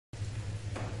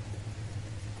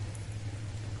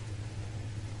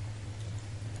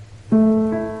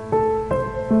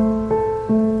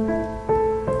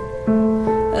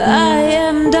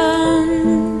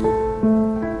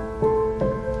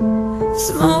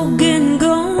smoking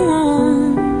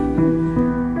gone.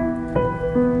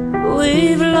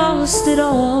 We've lost it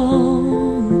all.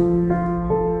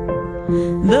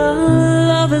 The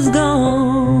love is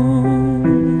gone.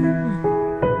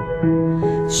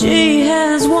 She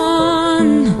has won.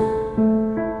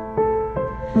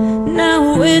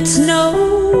 Now it's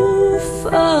no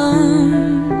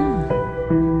fun.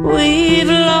 We've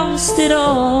lost it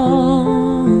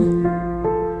all.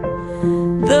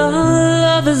 The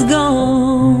love is gone.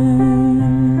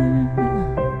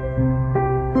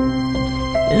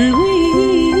 And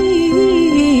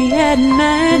we had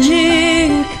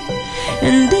magic,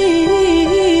 and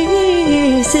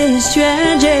this is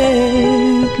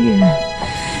tragic.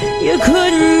 You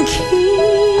couldn't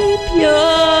keep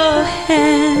your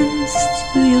hands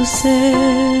to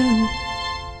yourself.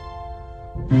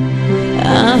 I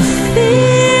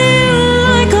feel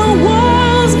like a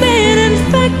world's been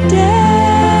infected,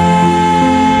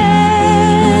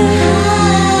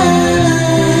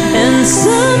 and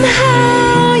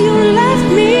somehow you left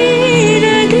me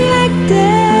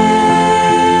neglected.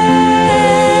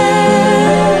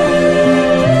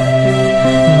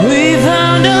 We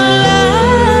found our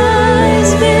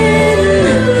lives been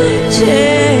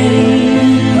changed.